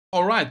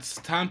Alright, it's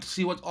time to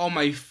see what all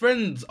my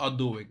friends are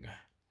doing.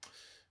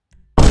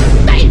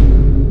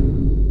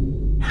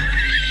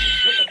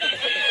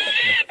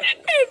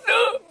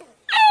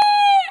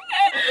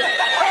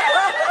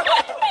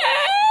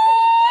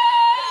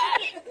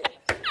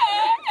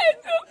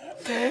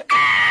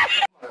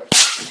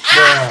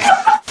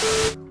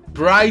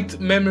 Bright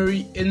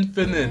Memory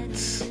Infinite.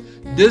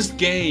 This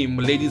game,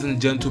 ladies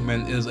and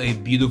gentlemen, is a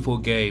beautiful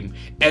game.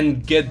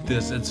 And get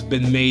this, it's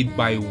been made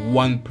by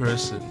one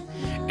person.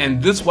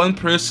 And this one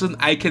person,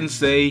 I can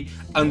say,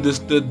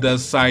 understood the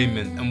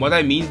assignment. And what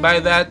I mean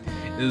by that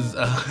is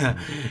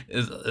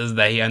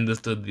that he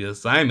understood the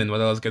assignment.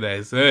 What else can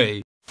I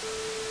say?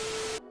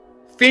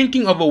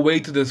 Thinking of a way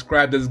to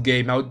describe this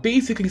game, I would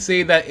basically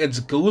say that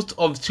it's Ghost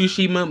of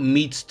Tsushima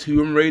meets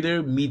Tomb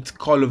Raider meets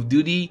Call of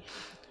Duty.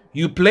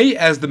 You play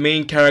as the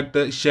main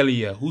character,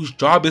 Shelia, whose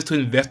job is to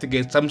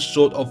investigate some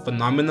sort of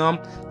phenomenon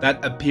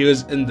that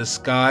appears in the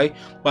sky,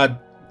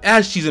 but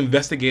as she's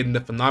investigating the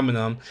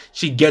phenomenon,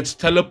 she gets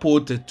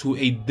teleported to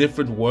a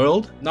different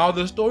world. Now,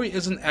 the story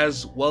isn't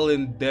as well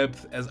in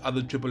depth as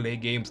other AAA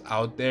games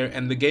out there,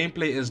 and the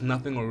gameplay is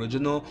nothing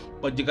original,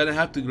 but you're gonna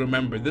have to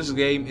remember, this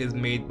game is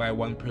made by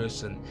one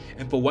person,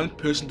 and for one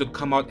person to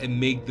come out and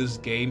make this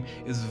game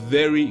is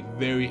very,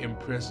 very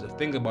impressive.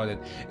 Think about it.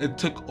 It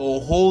took a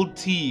whole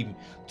team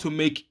to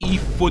make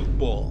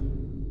eFootball.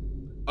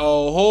 A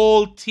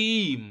whole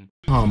team.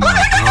 Oh my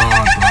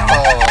god, bro.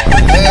 Oh,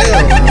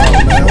 hell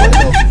no, man. What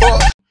the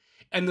fuck?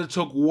 And it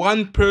took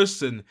one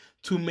person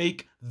to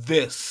make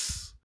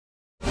this.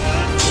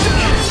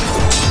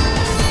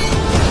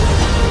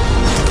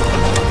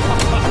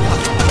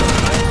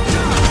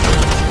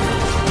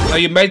 Now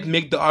you might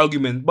make the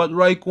argument, but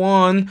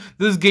Raekwon,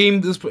 this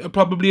game is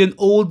probably an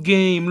old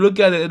game. Look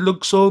at it, it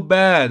looks so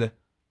bad.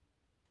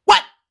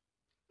 What?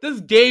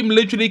 This game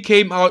literally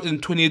came out in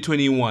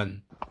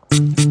 2021.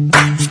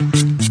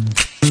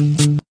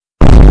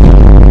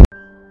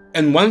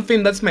 And one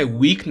thing that's my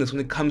weakness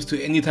when it comes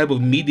to any type of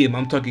medium,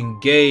 I'm talking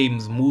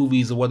games,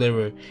 movies, or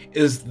whatever,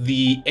 is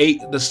the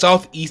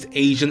Southeast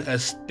Asian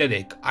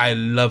aesthetic. I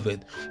love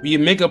it. When you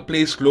make a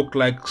place look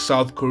like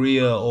South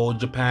Korea or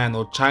Japan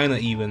or China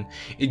even,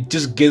 it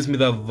just gives me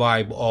that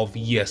vibe of,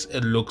 yes,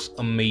 it looks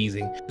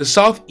amazing. The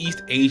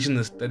Southeast Asian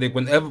aesthetic,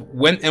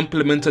 when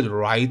implemented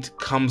right,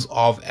 comes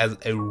off as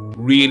a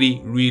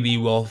really, really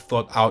well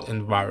thought out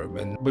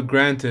environment. But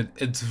granted,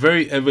 it's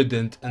very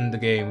evident in the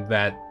game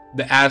that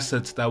the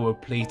assets that were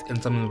placed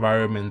in some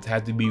environments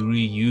had to be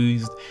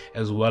reused,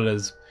 as well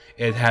as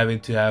it having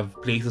to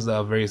have places that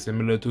are very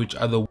similar to each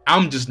other.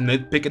 I'm just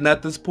nitpicking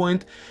at this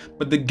point,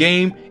 but the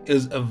game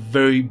is a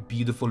very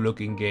beautiful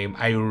looking game.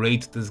 I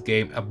rate this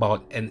game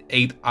about an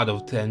 8 out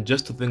of 10.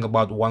 Just to think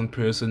about one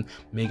person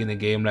making a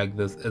game like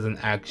this is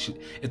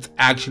it's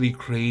actually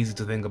crazy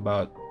to think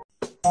about.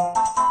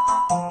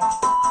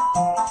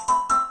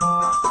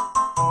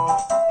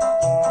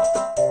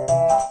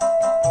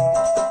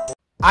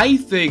 I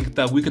think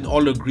that we can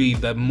all agree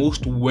that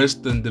most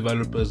Western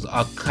developers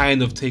are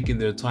kind of taking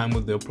their time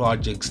with their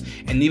projects,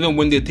 and even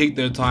when they take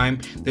their time,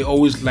 they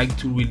always like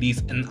to release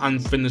an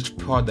unfinished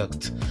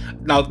product.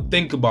 Now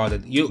think about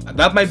it.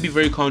 That might be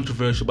very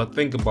controversial, but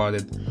think about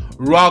it.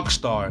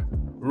 Rockstar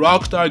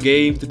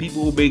Games, the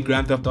people who made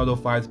Grand Theft Auto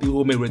 5, the people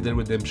who made Red Dead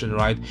Redemption,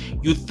 right?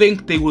 You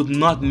think they would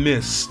not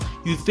miss.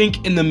 You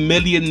think in a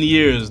million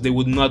years they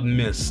would not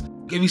miss.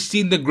 Have you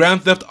seen the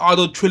Grand Theft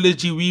Auto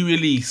trilogy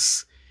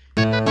re-release?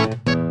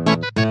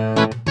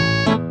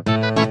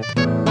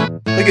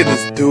 Look at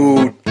this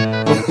dude.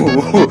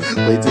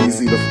 Wait till you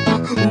see the.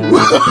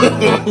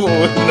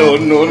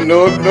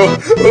 No.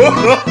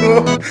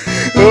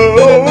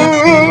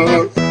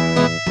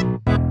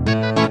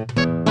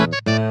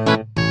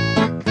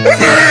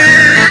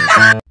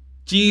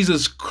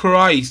 Jesus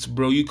Christ,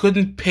 bro, you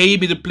couldn't pay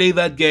me to play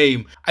that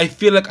game. I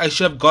feel like I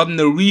should have gotten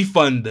a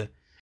refund.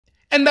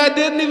 And I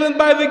didn't even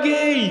buy the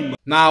game!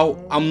 Now,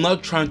 I'm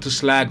not trying to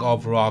slag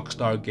off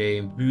Rockstar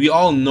Games. We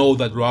all know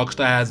that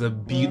Rockstar has a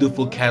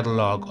beautiful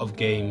catalog of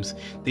games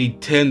they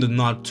tend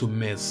not to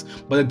miss.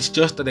 But it's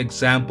just an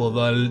example.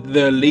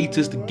 Their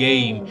latest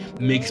game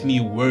makes me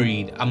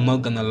worried, I'm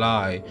not gonna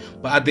lie.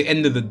 But at the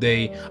end of the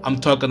day, I'm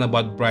talking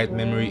about Bright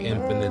Memory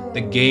Infinite.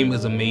 The game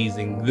is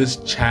amazing. This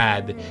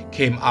Chad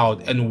came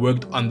out and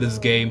worked on this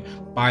game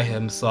by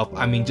himself.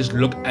 I mean, just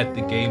look at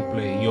the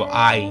gameplay. Your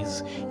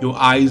eyes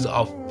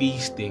are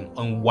feasting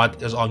on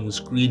what is on your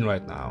screen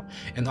right now.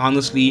 And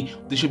honestly,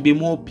 there should be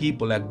more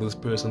people like this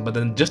person. But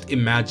then just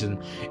imagine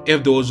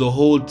if there was a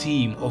whole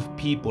team of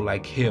people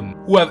like him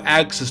who have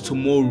access to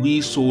more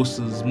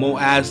resources, more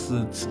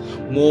assets,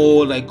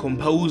 more like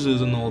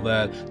composers and all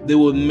that. They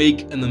would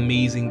make an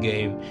amazing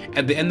game.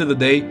 At the end of the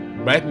day,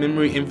 Bright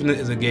Memory Infinite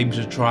is a game you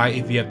should try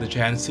if you have the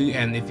chance to,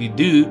 and if you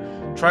do,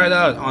 try it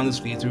out.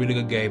 Honestly, it's a really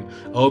good game.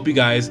 I hope you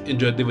guys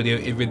enjoyed the video.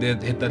 If you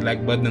did, hit that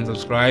like button and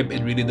subscribe.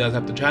 It really does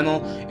help the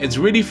channel. It's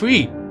really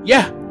free.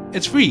 Yeah,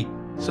 it's free.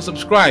 So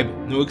subscribe,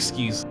 no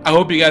excuse. I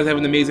hope you guys have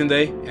an amazing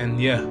day, and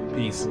yeah,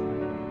 peace.